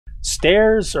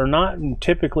Stairs are not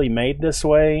typically made this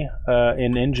way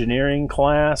in engineering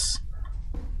class.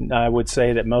 I would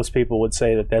say that most people would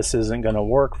say that this isn't going to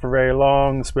work for very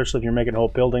long, especially if you're making a whole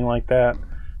building like that.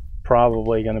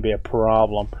 Probably going to be a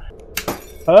problem.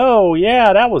 Oh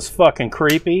yeah, that was fucking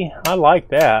creepy. I like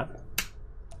that.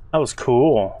 That was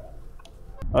cool.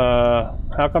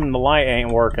 How come the light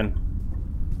ain't working?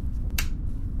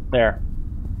 There.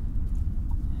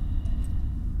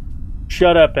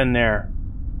 Shut up in there.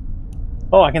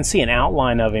 Oh, I can see an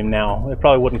outline of him now. It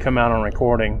probably wouldn't come out on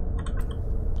recording.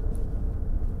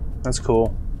 That's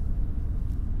cool.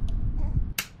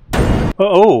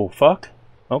 Oh, fuck.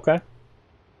 Okay.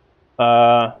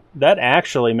 That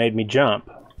actually made me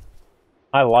jump.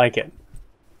 I like it.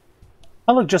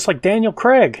 I look just like Daniel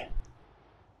Craig.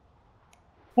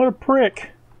 What a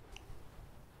prick.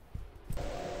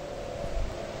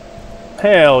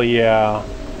 Hell yeah.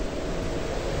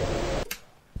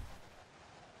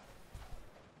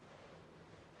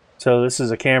 So this is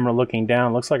a camera looking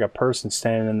down. Looks like a person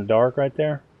standing in the dark right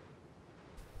there.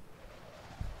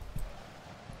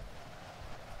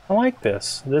 I like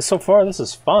this. So far, this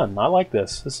is fun. I like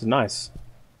this. This is nice.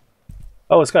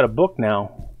 Oh, it's got a book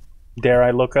now. Dare I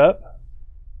look up?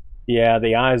 Yeah,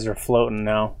 the eyes are floating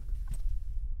now.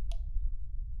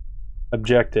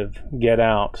 Objective. Get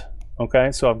out.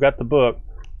 Okay, so I've got the book.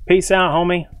 Peace out,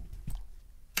 homie.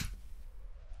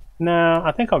 Nah,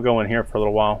 I think I'll go in here for a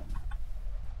little while.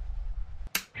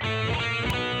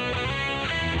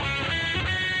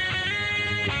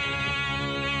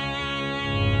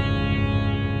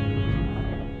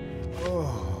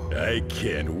 I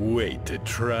can't wait to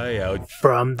try out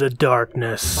From the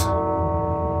Darkness.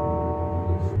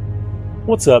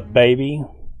 What's up, baby?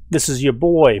 This is your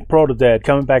boy, Protodead,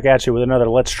 coming back at you with another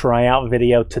Let's Try Out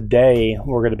video. Today,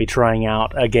 we're going to be trying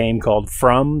out a game called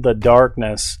From the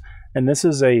Darkness. And this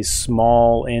is a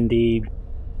small, indie,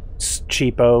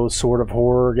 cheapo sort of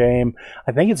horror game.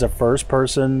 I think it's a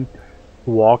first-person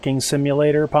walking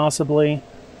simulator, possibly.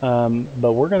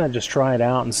 But we're going to just try it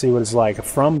out and see what it's like.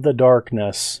 From the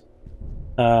Darkness.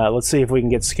 Let's see if we can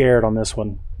get scared on this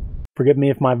one. Forgive me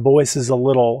if my voice is a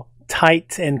little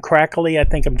tight and crackly. I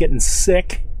think I'm getting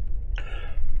sick.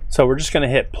 So we're just going to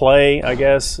hit play, I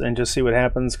guess, and just see what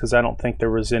happens, because I don't think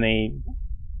there was any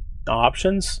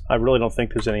options. I really don't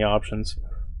think there's any options.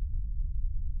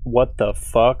 What the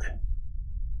fuck?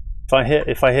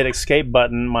 If I hit escape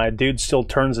button, my dude still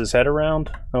turns his head around?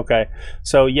 Okay.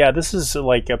 So yeah, this is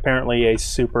like apparently a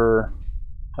super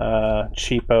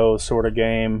cheapo sort of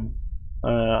game.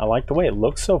 I like the way it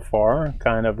looks so far.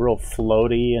 Kind of real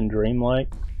floaty and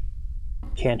dreamlike.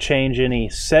 Can't change any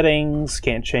settings.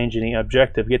 Can't change any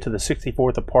objective. Get to the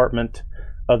 64th apartment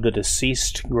of the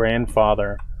deceased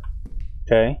grandfather.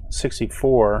 Okay,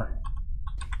 64.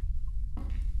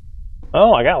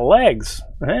 Oh, I got legs.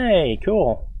 Hey,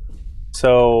 cool.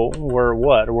 So we're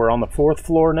what? We're on the 4th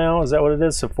floor now? Is that what it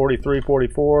is? So 43,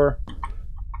 44.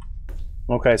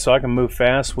 Okay, so I can move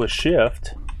fast with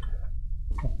shift.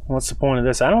 What's the point of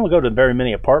this? I don't go to very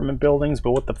many apartment buildings,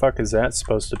 but what the fuck is that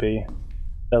supposed to be?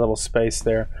 That little space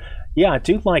there. Yeah, I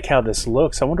do like how this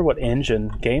looks. I wonder what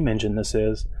game engine this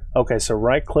is. Okay, so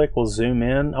right click will zoom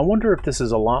in. I wonder if this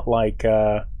is a lot like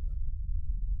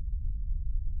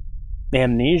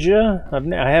Amnesia.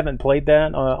 I haven't played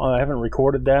that. I haven't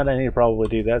recorded that. I need to probably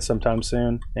do that sometime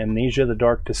soon. Amnesia, The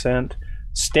Dark Descent.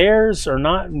 Stairs are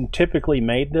not typically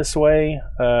made this way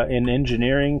in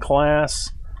engineering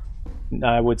class.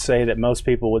 I would say that most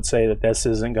people would say that this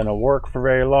isn't going to work for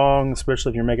very long,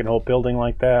 especially if you're making a whole building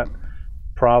like that.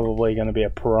 Probably going to be a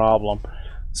problem.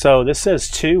 So this says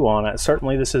 2 on it.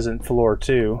 Certainly this isn't floor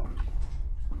 2.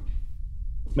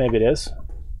 Maybe it is.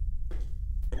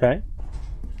 Okay.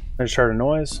 I just heard a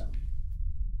noise.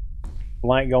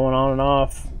 Light going on and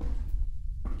off.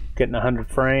 Getting 100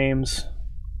 frames.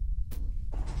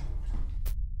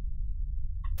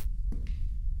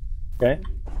 Okay.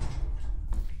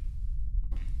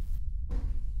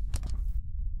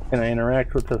 Can I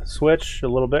interact with the switch a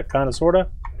little bit, kind of, sort of?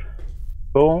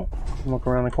 Cool. Look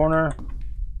around the corner.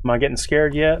 Am I getting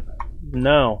scared yet?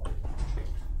 No.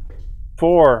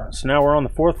 4. So now we're on the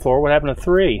 4th floor. What happened to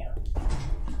 3?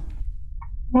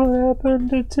 What happened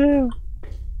to 2?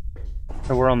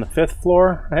 So we're on the 5th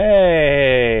floor.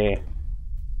 Hey!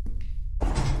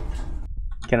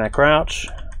 Can I crouch?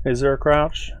 Is there a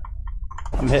crouch?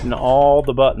 I'm hitting all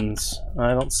the buttons.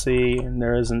 I don't see, and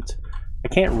there isn't. I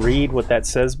can't read what that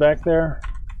says back there.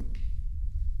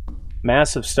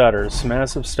 Massive stutters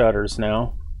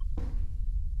now.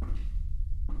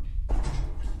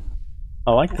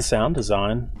 I like the sound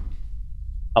design.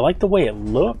 I like the way it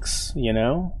looks, you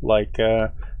know, like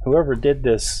whoever did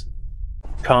this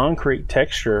concrete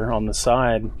texture on the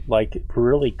side, like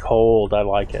really cold. I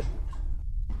like it.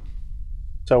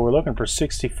 So we're looking for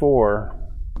 64.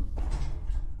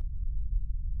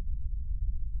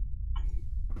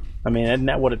 I mean, isn't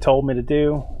that what it told me to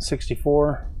do?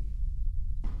 64?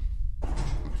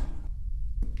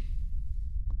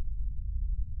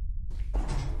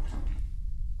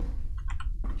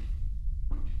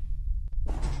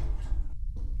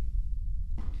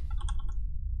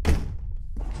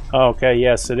 Okay,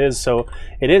 yes, it is. So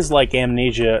it is like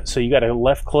Amnesia. So you got to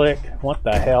left click. What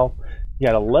the hell? You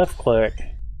got to left click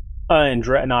and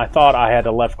drag. No, I thought I had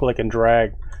to left click and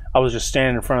drag. I was just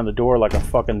standing in front of the door like a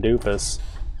fucking doofus.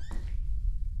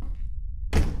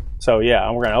 So yeah,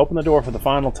 we're gonna open the door for the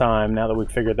final time now that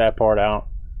we've figured that part out.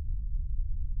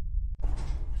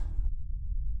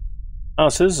 Oh,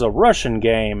 so this is a Russian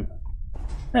game.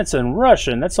 That's in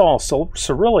Russian. That's all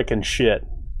Cyrillic and shit.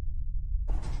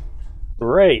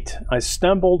 Great. I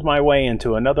stumbled my way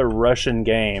into another Russian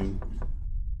game.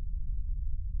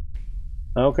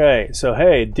 Okay, so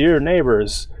hey, dear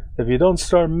neighbors, if you don't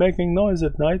start making noise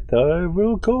at night, I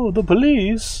will call the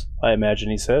police, I imagine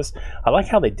he says. I like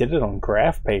how they did it on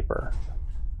graph paper.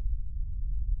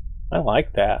 I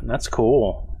like that. That's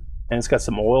cool. And it's got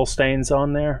some oil stains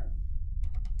on there.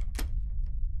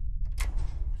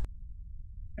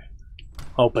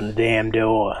 Open the damn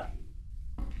door.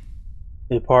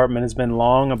 The apartment has been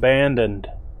long abandoned.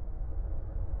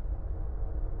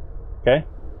 Okay.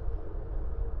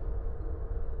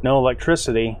 No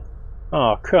electricity.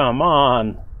 Oh, come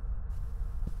on.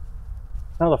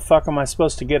 How the fuck am I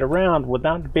supposed to get around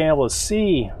without being able to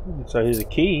see? So here's a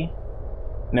key.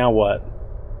 Now what?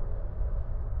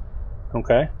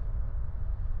 Okay.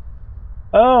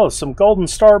 Oh, some Golden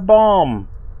Star Bomb.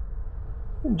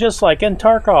 Just like in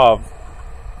Tarkov.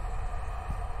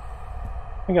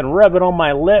 I can rub it on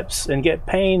my lips and get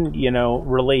pain, you know,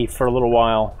 relief for a little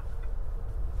while.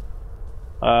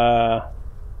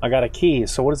 I got a key,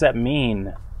 so what does that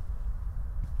mean?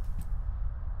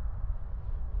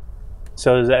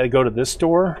 So does that go to this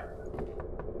door?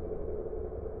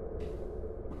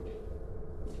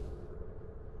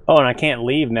 Oh, and I can't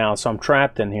leave now, so I'm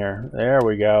trapped in here. There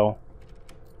we go.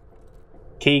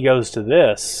 Key goes to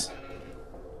this.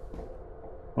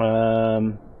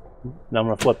 I'm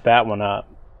gonna flip that one up.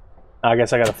 I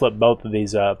guess I gotta flip both of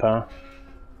these up, huh?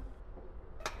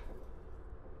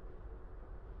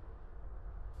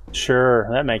 Sure,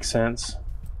 that makes sense.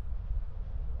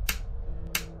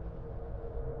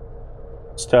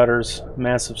 Stutters,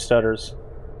 massive stutters.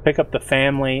 Pick up the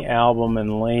family album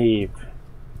and leave.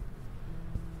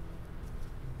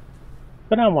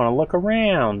 But I want to look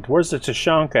around. Where's the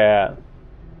Tushonka at?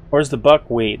 Where's the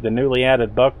buckwheat, the newly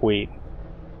added buckwheat?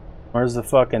 Where's the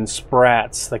fucking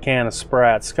Sprats, the can of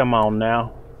Sprats? Come on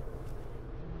now.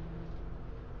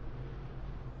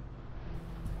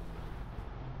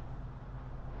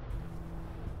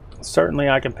 Certainly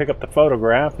I can pick up the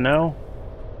photograph, no?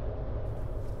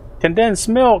 Condensed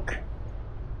milk!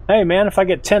 Hey man, if I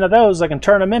get 10 of those, I can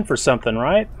turn them in for something,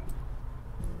 right?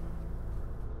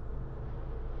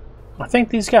 I think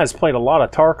these guys played a lot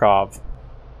of Tarkov.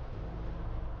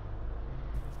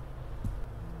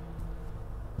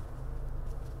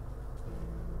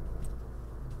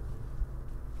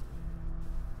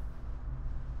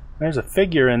 There's a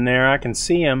figure in there, I can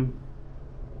see him.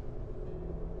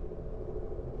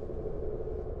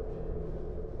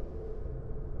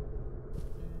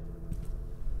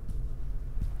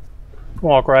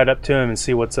 Walk right up to him and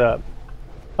see what's up.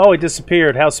 Oh, he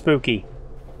disappeared. How spooky.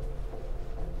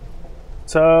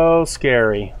 So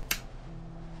scary.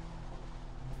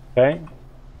 Okay.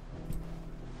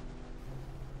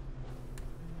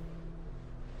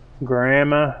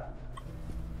 Grandma.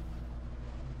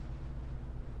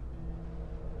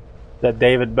 That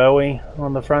David Bowie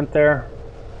on the front there.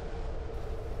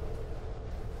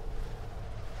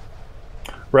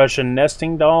 Russian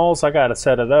nesting dolls. I got a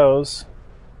set of those.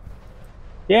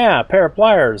 Yeah, a pair of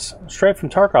pliers, straight from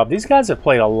Tarkov. These guys have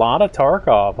played a lot of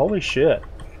Tarkov. Holy shit!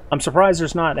 I'm surprised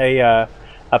there's not a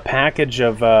package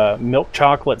of milk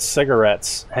chocolate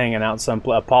cigarettes hanging out some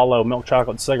Apollo milk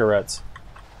chocolate cigarettes.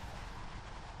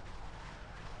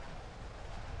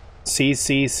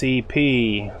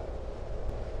 CCCP.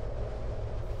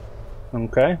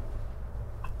 Okay.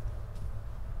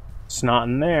 It's not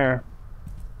in there.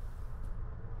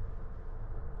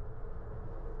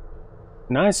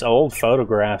 Nice old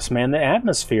photographs, man. The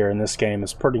atmosphere in this game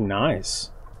is pretty nice.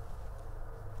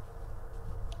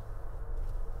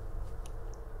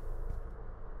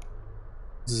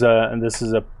 This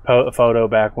is a photo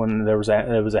back when there was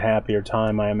a happier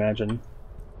time, I imagine.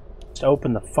 Just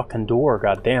open the fucking door,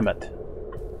 god damn it.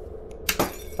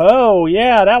 Oh,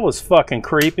 yeah, that was fucking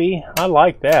creepy. I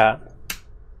like that.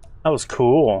 That was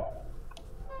cool.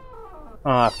 Oh,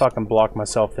 I fucking blocked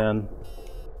myself in.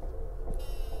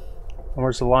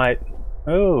 Where's the light?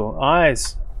 Oh,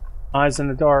 eyes. Eyes in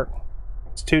the dark.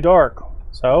 It's too dark.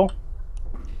 So?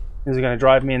 Is it going to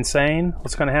drive me insane?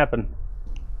 What's going to happen?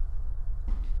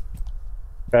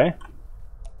 Okay.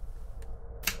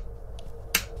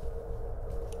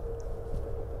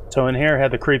 So in here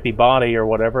had the creepy body or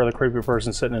whatever, the creepy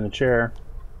person sitting in the chair.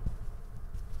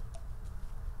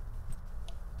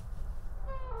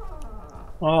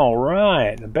 All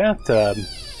right, the bathtub.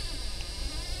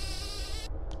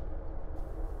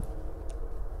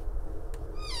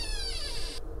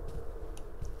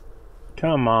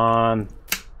 Come on.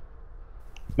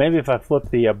 Maybe if I flip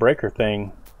the breaker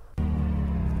thing.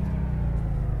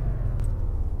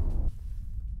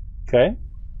 Okay.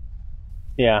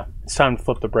 Yeah, it's time to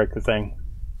flip the breaker thing.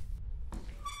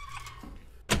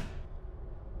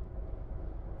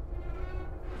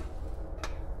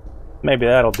 Maybe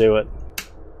that'll do it.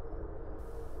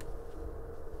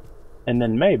 And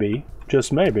then maybe,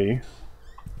 just maybe...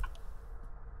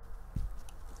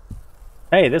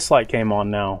 Hey, this light came on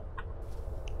now.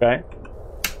 Okay.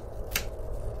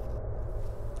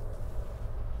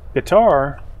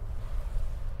 Guitar.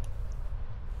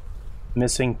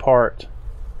 Missing part.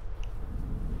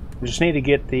 We just need to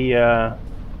get the,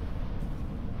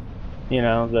 you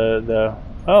know, the...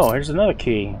 Oh, here's another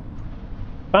key.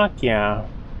 Fuck yeah.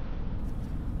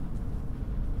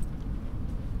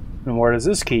 And where does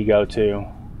this key go to?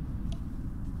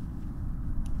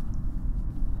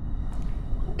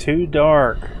 Too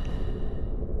dark.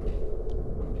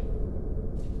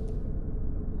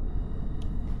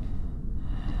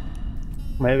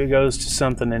 Maybe it goes to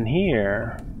something in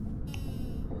here.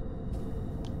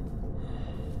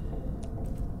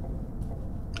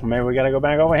 Maybe we gotta go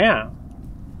back over here.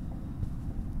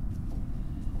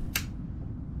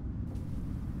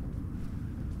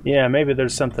 Yeah, maybe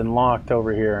there's something locked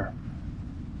over here.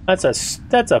 That's a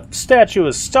statue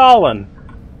of Stalin.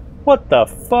 What the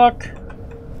fuck?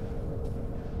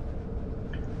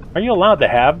 Are you allowed to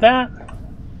have that?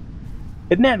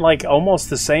 Isn't that like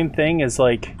almost the same thing as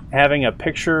like having a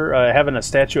picture, having a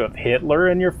statue of Hitler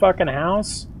in your fucking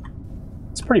house?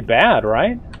 It's pretty bad,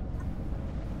 right?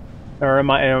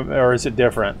 Or is it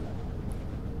different?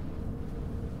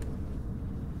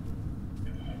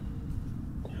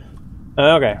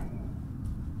 Okay.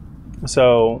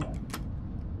 So,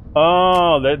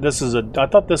 oh, this is I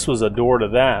thought this was a door to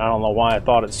that. I don't know why I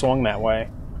thought it swung that way.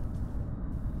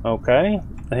 Okay.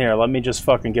 Here, let me just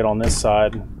fucking get on this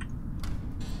side.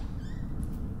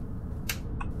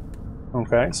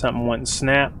 Okay, something went and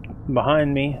snapped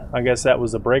behind me. I guess that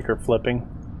was the breaker flipping.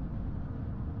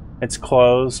 It's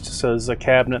closed, so there's a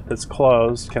cabinet that's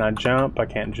closed. Can I jump? I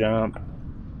can't jump.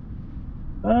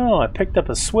 Oh, I picked up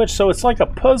a switch, so it's like a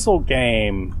puzzle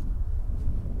game.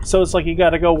 So it's like you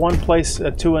gotta go one place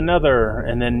to another,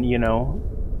 and then, you know,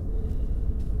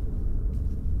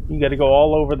 you gotta go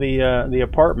all over the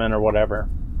apartment or whatever.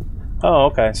 Oh,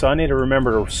 okay, so I need to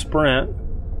remember to sprint.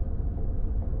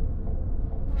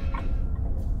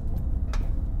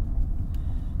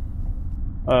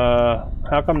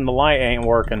 How come the light ain't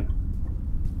working?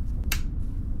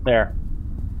 There.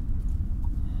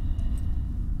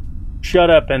 Shut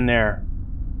up in there.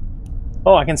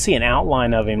 Oh, I can see an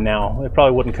outline of him now. It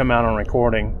probably wouldn't come out on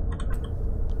recording.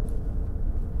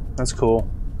 That's cool.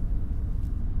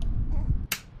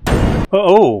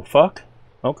 Oh, fuck.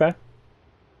 Okay.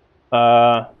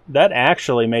 That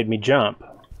actually made me jump.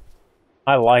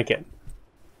 I like it.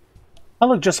 I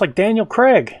look just like Daniel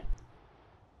Craig.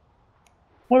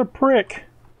 What a prick.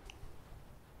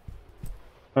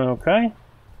 Okay.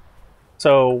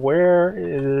 So where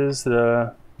is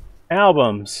the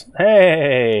albums?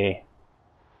 Hey!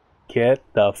 Get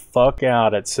the fuck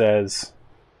out, it says.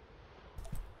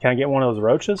 Can I get one of those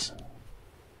roaches?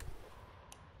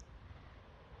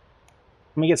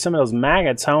 Let me get some of those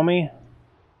maggots, homie.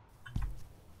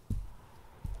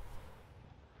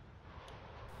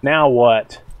 Now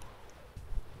what?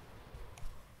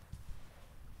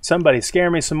 Somebody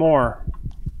scare me some more.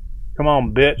 Come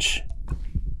on, bitch.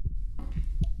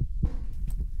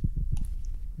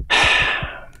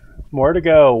 Where to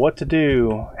go, what to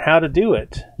do, how to do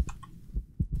it,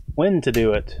 when to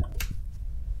do it.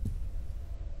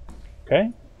 Okay.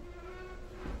 I'm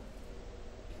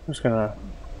just gonna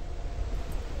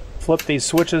flip these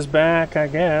switches back, I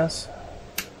guess.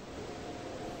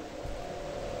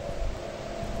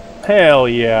 Hell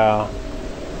yeah.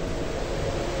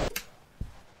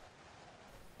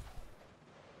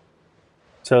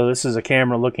 So this is a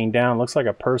camera looking down. Looks like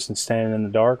a person standing in the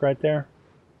dark right there.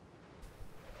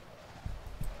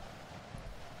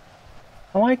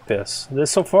 I like this.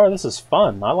 So far, this is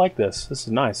fun. I like this. This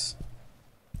is nice.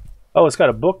 Oh, it's got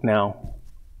a book now.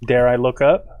 Dare I look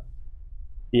up?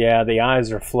 Yeah, the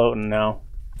eyes are floating now.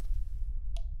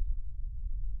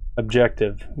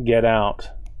 Objective. Get out.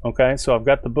 Okay, so I've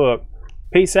got the book.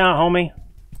 Peace out, homie.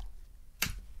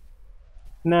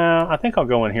 Nah, I think I'll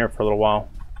go in here for a little while.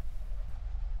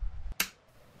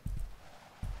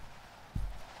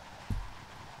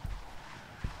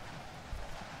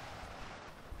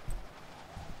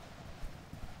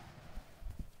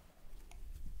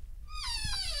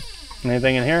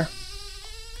 Anything in here?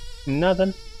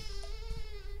 Nothing.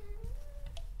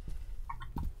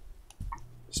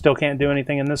 Still can't do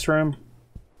anything in this room.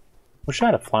 Wish I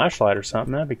had a flashlight or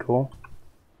something. That'd be cool.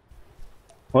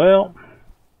 Well,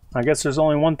 I guess there's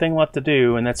only one thing left to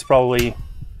do, and that's probably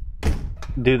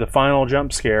do the final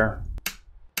jump scare.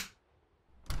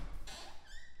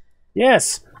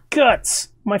 Yes! Guts!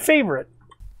 My favorite!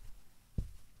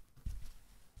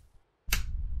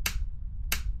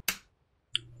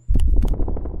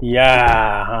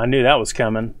 Yeah, I knew that was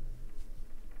coming.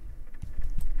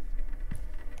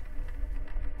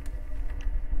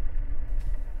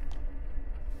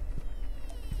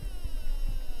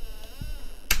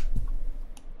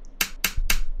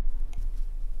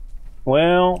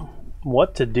 Well,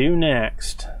 what to do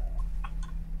next?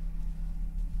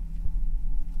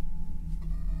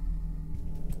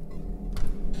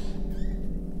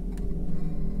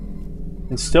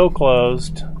 It's still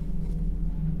closed.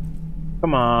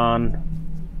 Come on.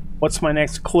 What's my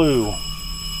next clue?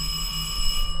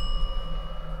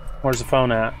 Where's the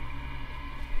phone at?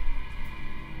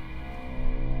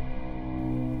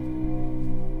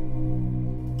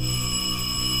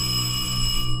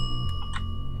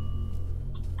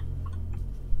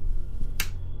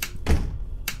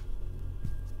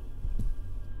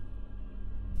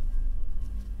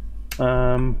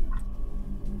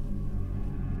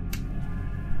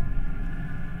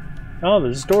 Oh,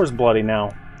 this door's bloody now.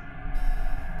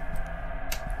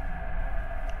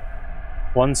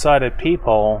 One-sided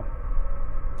peephole.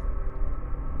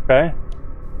 Okay.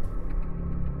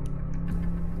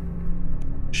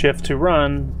 Shift to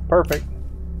run. Perfect.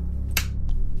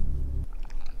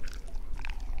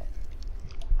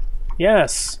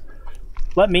 Yes.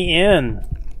 Let me in.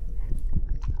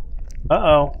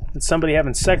 Uh-oh. It's somebody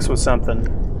having sex with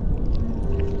something.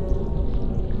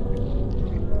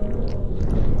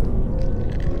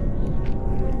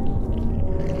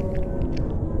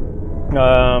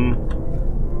 I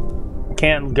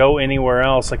can't go anywhere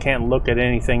else. I can't look at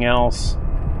anything else.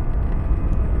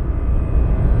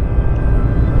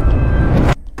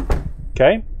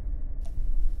 Okay.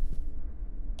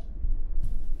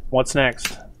 What's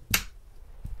next?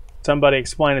 Somebody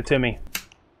explain it to me.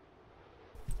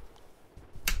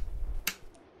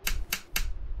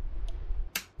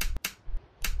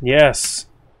 Yes.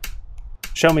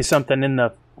 Show me something in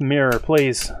the mirror,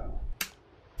 please.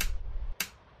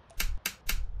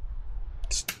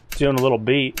 Doing a little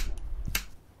beat.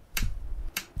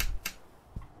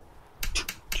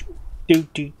 Do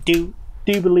do do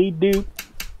doobly doo.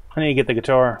 I need to get the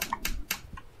guitar.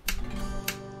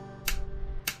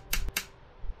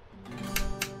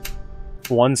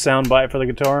 One sound bite for the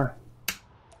guitar.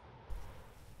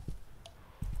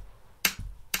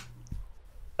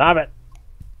 Stop it.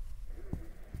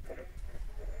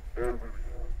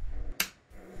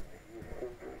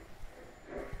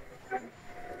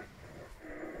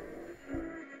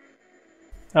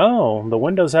 Oh, the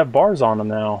windows have bars on them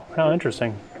now. How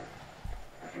interesting.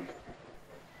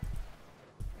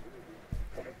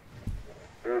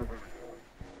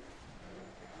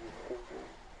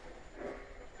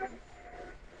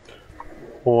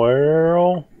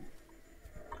 Well,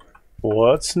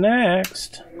 what's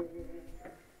next?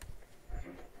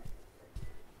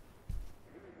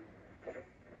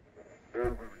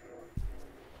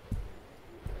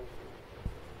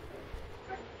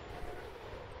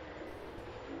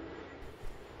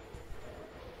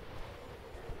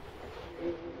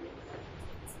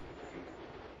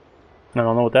 I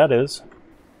don't know what that is.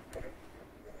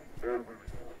 I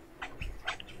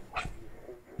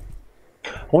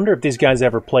wonder if these guys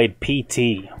ever played PT.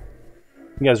 You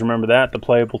guys remember that? The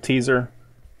playable teaser?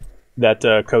 That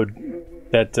I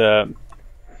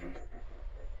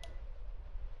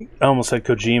almost said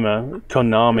Kojima.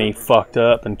 Konami fucked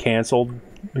up and canceled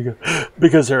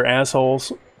because they're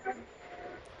assholes.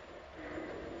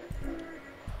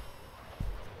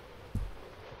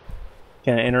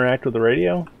 Can I interact with the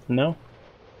radio? No?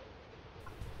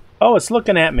 Oh, it's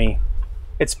looking at me.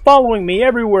 It's following me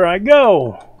everywhere I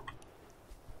go.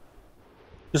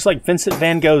 Just like Vincent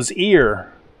van Gogh's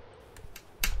ear.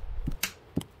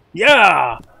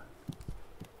 Yeah!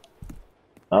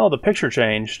 Oh, the picture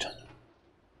changed.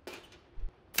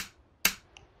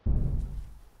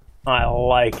 I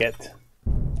like it.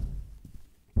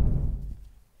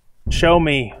 Show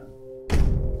me.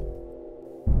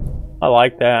 I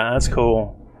like that. That's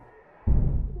cool.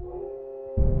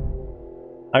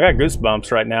 I got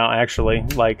goosebumps right now, actually.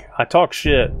 Like, I talk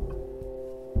shit.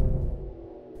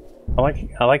 I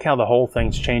like how the whole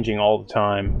thing's changing all the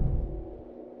time.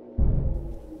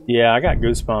 Yeah, I got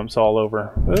goosebumps all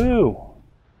over. Ooh.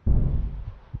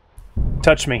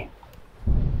 Touch me.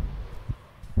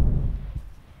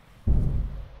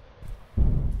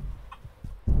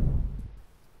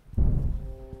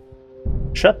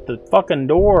 Shut the fucking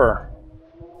door.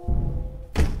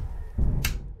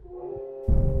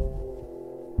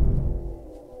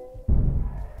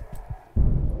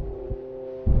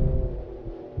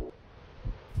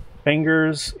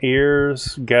 Fingers,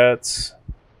 ears, guts,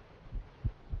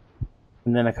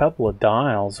 and then a couple of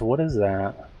dials. What is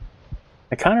that?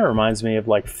 It kind of reminds me of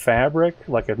like fabric,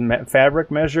 like a fabric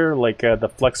measure, like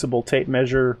the flexible tape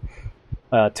measure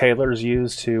tailors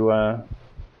use to,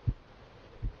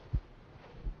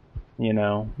 you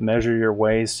know, measure your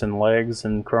waist and legs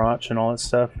and crotch and all that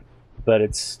stuff. But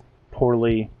it's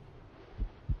poorly.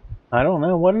 I don't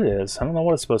know what it is. I don't know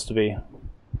what it's supposed to be.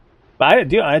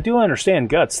 But I do understand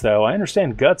guts, though. I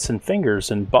understand guts and fingers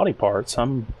and body parts.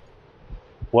 I'm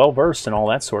well versed in all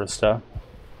that sort of stuff.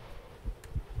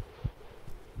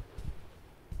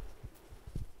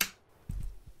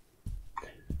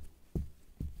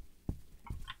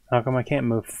 How come I can't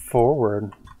move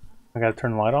forward? I gotta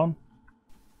turn the light on?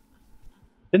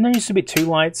 Didn't there used to be 2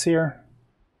 lights here?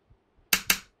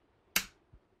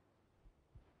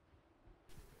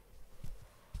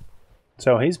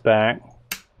 So he's back.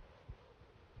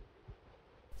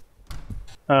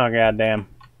 Oh, goddamn.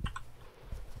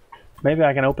 Maybe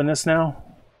I can open this now?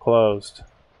 Closed.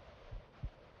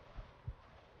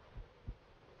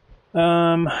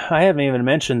 I haven't even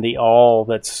mentioned the awl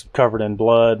that's covered in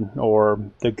blood, or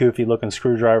the goofy looking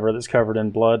screwdriver that's covered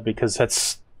in blood, because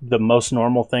that's the most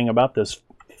normal thing about this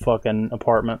fucking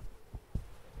apartment.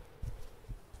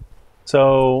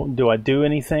 So, do I do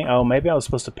anything? Oh, maybe I was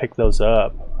supposed to pick those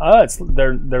up. Oh,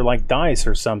 they're like dice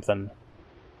or something.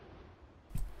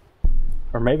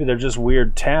 Or maybe they're just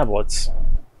weird tablets.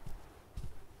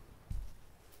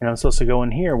 And I'm supposed to go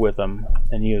in here with them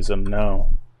and use them.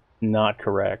 No, not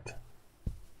correct.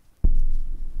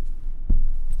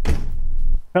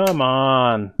 Come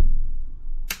on.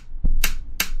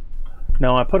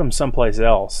 No, I put them someplace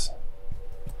else.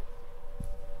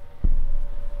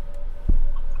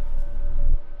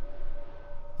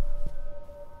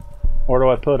 Where do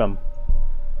I put them?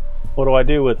 What do I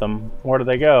do with them? Where do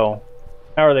they go?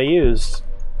 How are they used?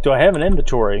 Do I have an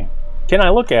inventory? Can I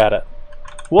look at it?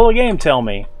 Will the game tell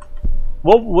me?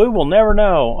 Well, we will never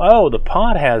know. Oh, the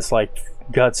pod has like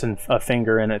guts and a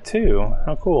finger in it too.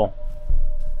 How cool.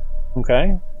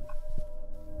 Okay.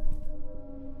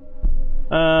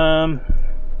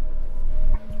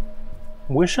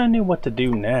 Wish I knew what to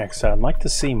do next. I'd like to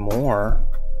see more.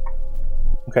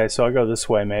 Okay, so I go this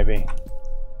way maybe.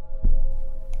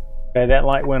 Okay, that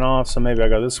light went off, so maybe I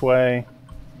go this way.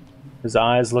 His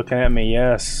eyes looking at me.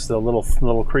 Yes, the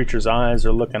little creature's eyes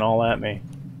are looking all at me.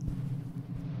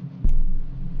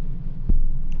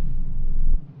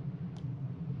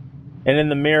 And in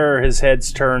the mirror, his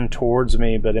head's turned towards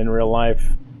me, but in real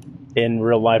life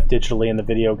digitally in the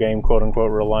video game, quote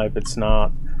unquote real life, it's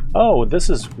not. Oh, this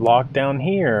is locked down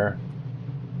here.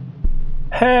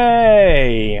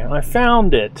 Hey, I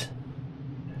found it.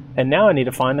 And now I need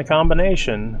to find the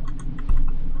combination.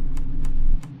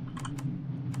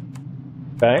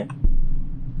 Okay.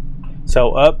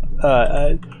 So up,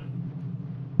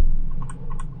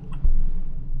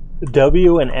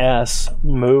 W and S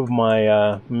move my,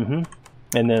 and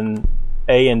then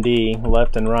A and D,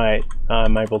 left and right,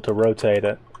 I'm able to rotate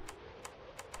it.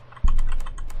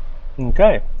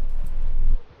 Okay.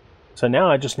 So now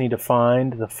I just need to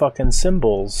find the fucking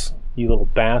symbols, you little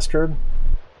bastard.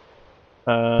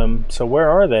 So where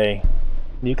are they?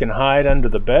 You can hide under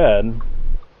the bed.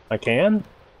 I can?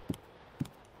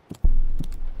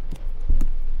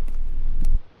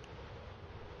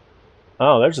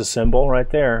 Oh, there's a symbol right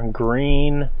there.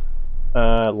 Green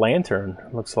lantern,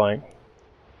 looks like.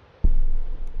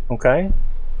 Okay.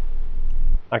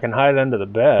 I can hide under the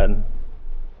bed.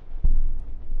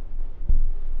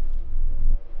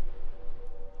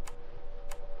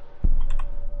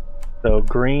 So,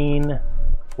 green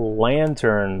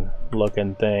lantern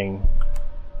looking thing.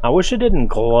 I wish it didn't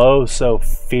glow so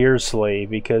fiercely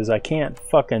because I can't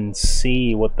fucking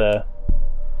see what the...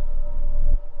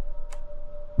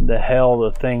 the hell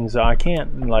the things, I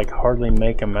can't like hardly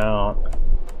make them out.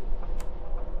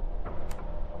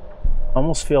 I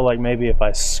almost feel like maybe if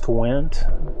I squint.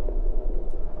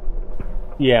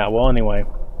 Yeah, well anyway.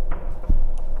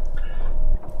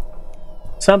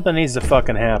 Something needs to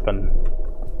fucking happen.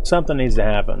 Something needs to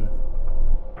happen.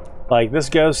 Like, this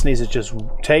ghost needs to just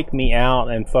take me out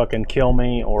and fucking kill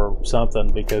me or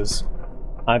something, because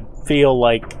I feel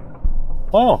like...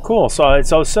 Oh, cool. So it's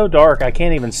so dark I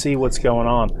can't even see what's going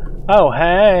on. Oh,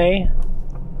 hey!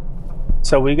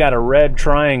 So we got a red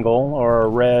triangle, or a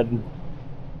red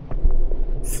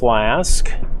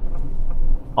flask.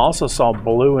 Also saw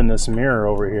blue in this mirror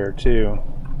over here, too.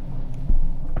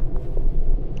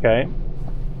 Okay.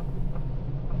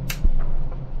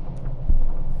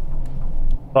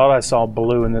 Thought I saw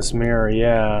blue in this mirror,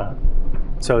 yeah.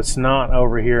 So it's not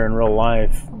over here in real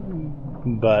life,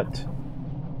 but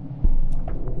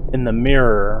in the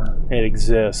mirror it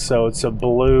exists. So it's a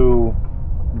blue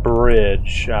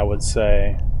bridge, I would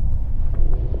say.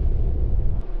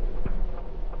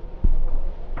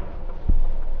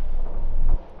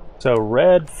 So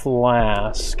red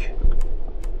flask.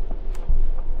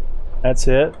 That's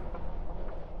it.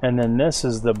 And then this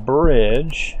is the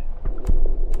bridge.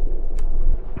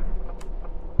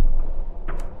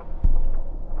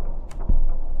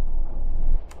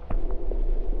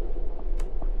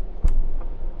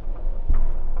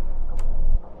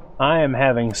 I am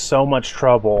having so much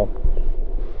trouble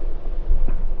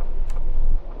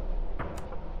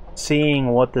seeing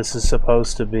what this is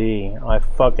supposed to be. I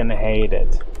fucking hate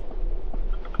it.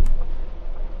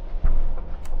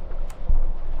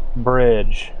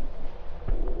 Bridge.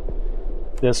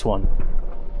 This one.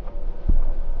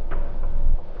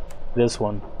 This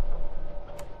one.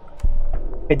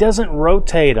 It doesn't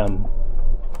rotate them.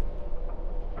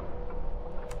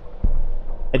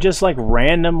 It just like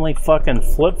randomly fucking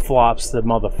flip-flops the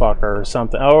motherfucker or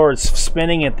something. Or it's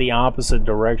spinning it the opposite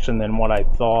direction than what I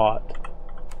thought.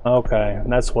 Okay,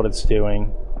 that's what it's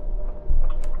doing.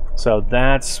 So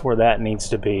that's where that needs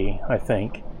to be, I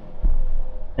think.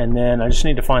 And then I just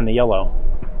need to find the yellow.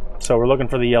 So we're looking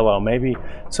for the yellow. Maybe,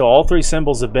 so all three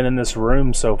symbols have been in this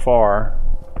room so far.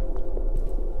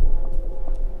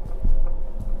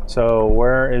 So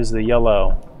where is the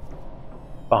yellow?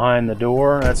 Behind the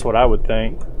door? That's what I would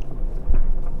think.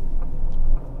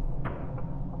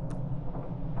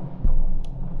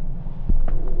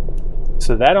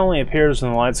 So that only appears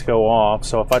when the lights go off.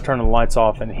 So if I turn the lights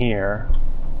off in here,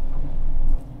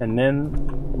 and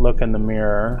then look in the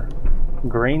mirror,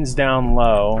 green's down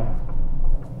low.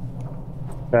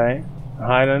 Okay,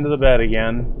 hide under the bed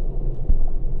again.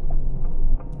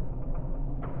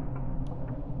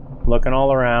 Looking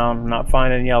all around, not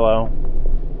finding yellow.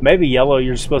 Maybe yellow,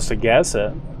 you're supposed to guess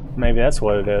it. Maybe that's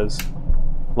what it is.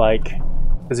 Like,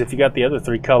 because if you got the other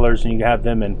three colors and you have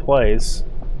them in place,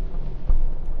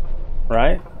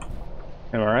 right?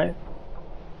 Am I right?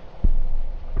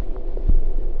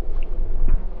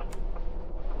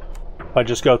 If I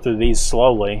just go through these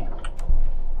slowly,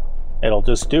 it'll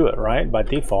just do it, right? By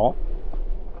default.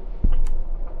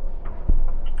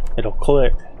 It'll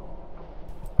click.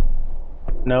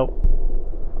 Nope.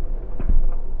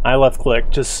 I left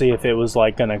click just to see if it was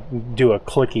like gonna do a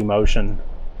clicky motion.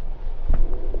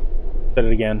 Did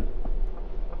it again.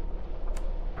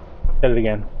 Did it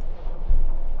again.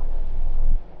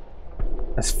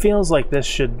 This feels like this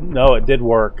should... No, it did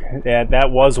work. Yeah,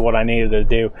 that was what I needed to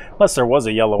do. Unless there was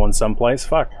a yellow one someplace.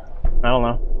 Fuck. I don't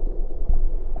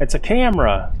know. It's a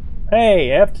camera.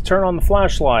 Hey, I have to turn on the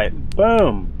flashlight.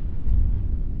 Boom.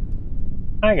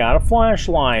 I got a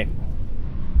flashlight.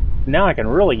 Now I can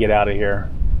really get out of here.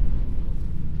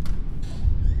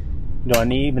 Do I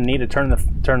even need to turn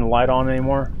the light on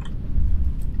anymore?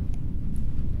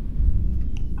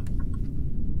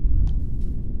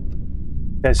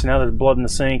 Okay, so now there's blood in the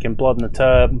sink and blood in the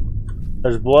tub.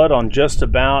 There's blood on just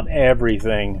about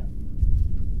everything.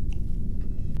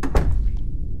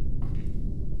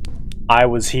 I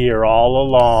was here all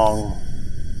along.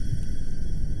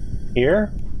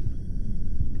 Here?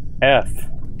 F.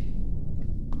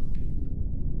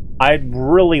 I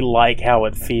really like how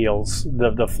it feels,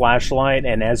 the flashlight,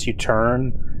 and as you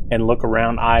turn and look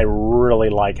around, I really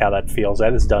like how that feels.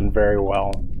 That is done very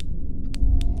well.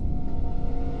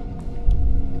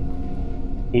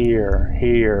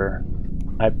 Here.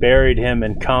 I buried him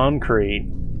in concrete.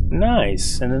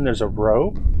 Nice. And then there's a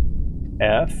rope.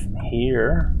 F.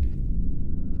 Here.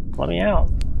 Let me out.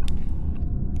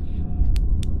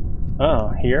 Oh,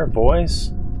 here,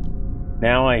 voice.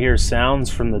 Now I hear sounds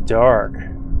from the dark.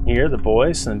 Hear the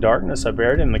voice in the darkness. I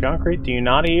buried him in the concrete. Do you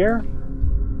not hear?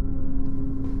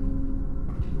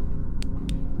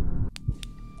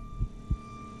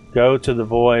 Go to the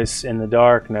voice in the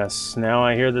darkness. Now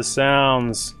I hear the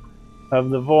sounds of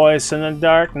the voice in the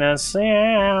darkness.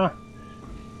 Yeah.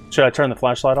 Should I turn the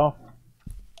flashlight off?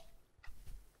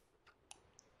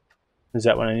 Is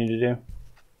that what I need to do?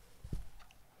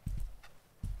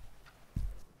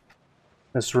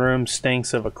 This room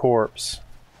stinks of a corpse.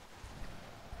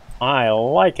 I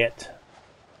like it.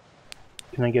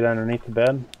 Can I get underneath the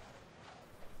bed?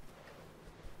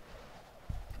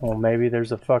 Well, maybe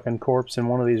there's a fucking corpse in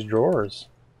one of these drawers.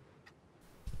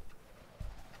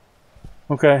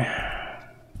 Okay.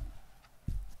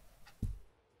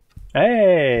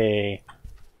 Hey!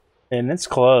 And it's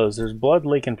closed. There's blood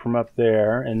leaking from up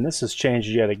there, and this has changed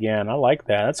yet again. I like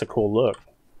that. That's a cool look.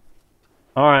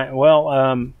 Alright, well,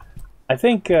 I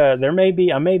think I may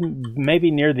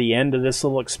be near the end of this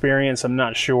little experience. I'm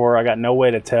not sure. I got no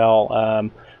way to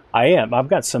tell. I've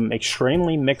got some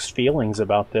extremely mixed feelings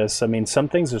about this. I mean, some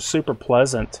things are super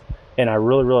pleasant, and I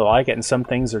really, really like it, and some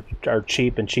things are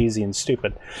cheap and cheesy and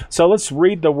stupid. So let's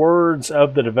read the words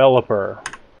of the developer.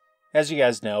 As you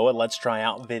guys know, a Let's Try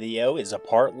Out video is a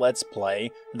part Let's Play.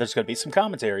 There's going to be some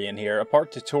commentary in here, a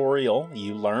part tutorial.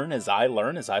 You learn as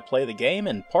I play the game,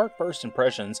 and part first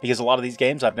impressions, because a lot of these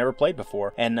games I've never played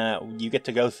before. And you get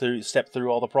to go through, step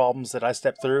through all the problems that I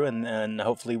stepped through, and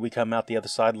hopefully we come out the other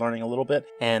side learning a little bit.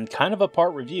 And kind of a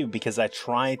part review, because I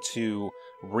try to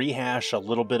rehash a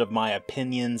little bit of my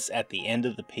opinions at the end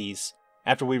of the piece.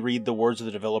 After we read the words of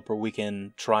the developer, we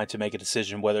can try to make a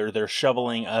decision whether they're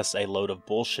shoveling us a load of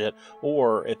bullshit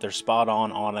or if they're spot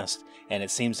on honest, and it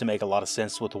seems to make a lot of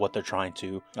sense with what they're trying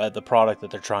to, the product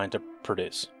that they're trying to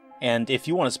produce. And if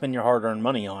you want to spend your hard-earned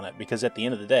money on it, because at the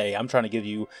end of the day, I'm trying to give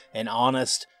you an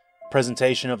honest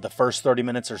presentation of the first 30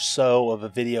 minutes or so of a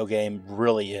video game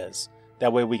really is.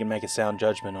 That way we can make a sound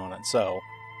judgment on it. So,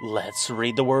 let's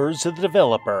read the words of the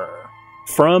developer.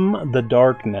 From the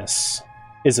Darkness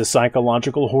is a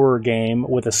psychological horror game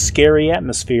with a scary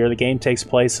atmosphere. The game takes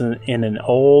place in an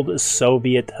old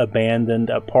Soviet abandoned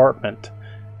apartment.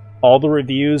 All the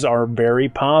reviews are very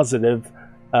positive.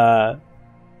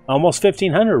 Almost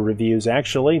 1,500 reviews,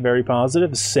 actually, very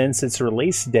positive, since its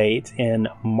release date in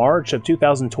March of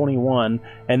 2021.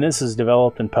 And this is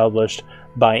developed and published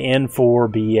by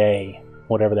N4BA,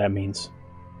 whatever that means.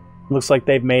 Looks like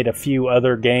they've made a few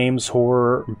other games,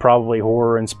 horror, probably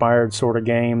horror-inspired sort of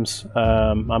games.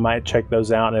 I might check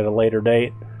those out at a later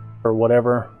date or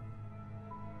whatever.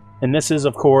 And this is,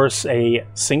 of course, a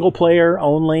single-player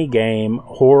only game,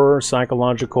 horror,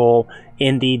 psychological,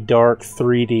 indie, dark,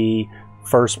 3D,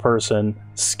 first-person,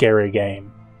 scary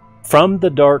game. From the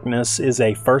Darkness is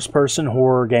a first-person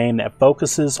horror game that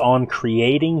focuses on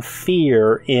creating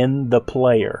fear in the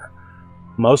player.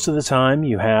 Most of the time,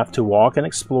 you have to walk and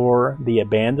explore the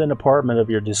abandoned apartment of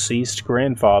your deceased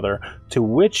grandfather, to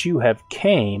which you have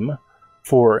came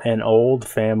for an old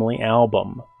family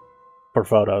album. For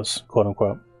photos,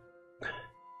 quote-unquote.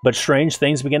 But strange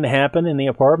things begin to happen in the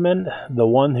apartment. The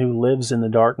one who lives in the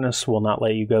darkness will not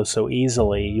let you go so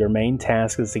easily. Your main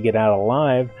task is to get out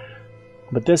alive,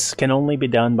 but this can only be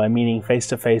done by meeting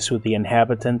face-to-face with the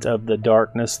inhabitant of the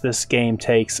darkness. This game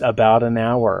takes about an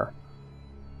hour.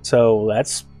 So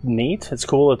that's neat. It's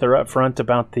cool that they're upfront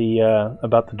about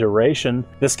the duration.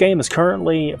 This game is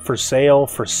currently for sale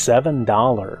for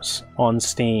 $7 on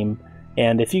Steam,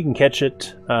 and if you can catch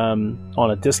it on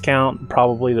a discount,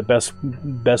 probably the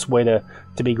best way to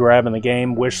be grabbing the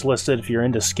game. Wishlisted if you're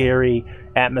into scary,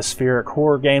 atmospheric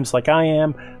horror games like I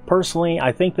am. Personally,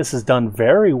 I think this is done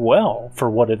very well for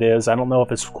what it is. I don't know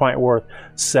if it's quite worth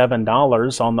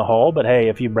 $7 on the whole, but hey,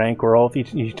 if you bankroll,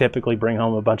 if you typically bring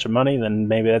home a bunch of money, then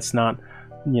maybe that's not,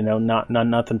 you know, not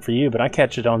nothing for you. But I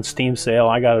catch it on Steam sale.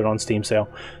 I got it on Steam sale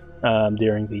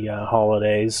during the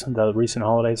holidays, the recent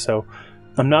holidays. So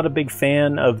I'm not a big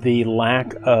fan of the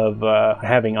lack of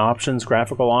having options,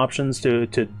 graphical options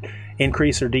to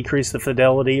increase or decrease the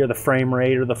fidelity or the frame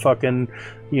rate or the fucking,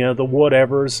 you know, the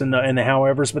whatevers and the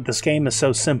howevers. But this game is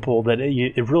so simple that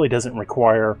it really doesn't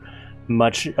require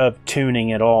much of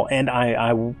tuning at all. And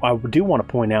I do want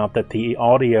to point out that the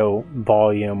audio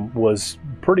volume was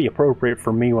pretty appropriate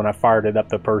for me when I fired it up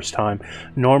the first time.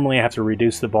 Normally I have to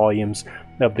reduce the volumes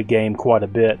of the game quite a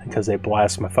bit because they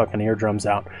blast my fucking eardrums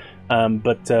out.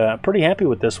 But pretty happy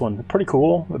with this one. Pretty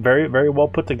cool. Very, very well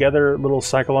put together little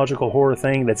psychological horror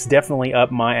thing that's definitely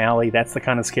up my alley. That's the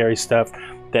kind of scary stuff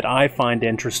that I find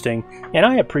interesting, and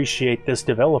I appreciate this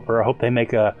developer. I hope they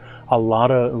make a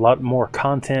lot more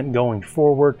content going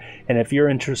forward. And if you're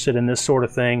interested in this sort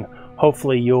of thing,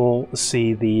 hopefully you'll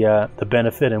see the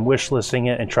benefit in wishlisting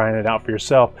it and trying it out for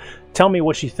yourself. Tell me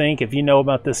what you think, if you know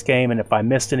about this game, and if I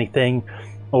missed anything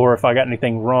or if I got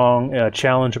anything wrong,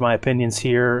 challenge my opinions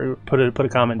here, put a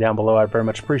comment down below. I'd very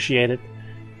much appreciate it.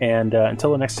 And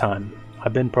until the next time,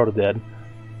 I've been Protodead,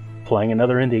 playing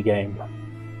another indie game.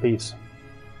 Peace.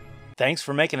 Thanks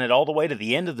for making it all the way to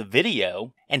the end of the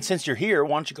video. And since you're here,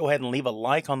 why don't you go ahead and leave a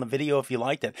like on the video if you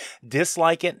liked it.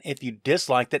 Dislike it if you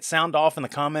disliked it. Sound off in the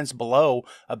comments below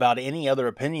about any other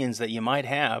opinions that you might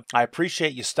have. I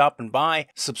appreciate you stopping by.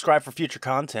 Subscribe for future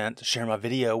content. Share my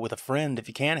video with a friend if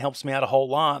you can. It helps me out a whole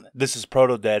lot. This is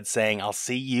Protodead saying I'll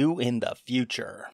see you in the future.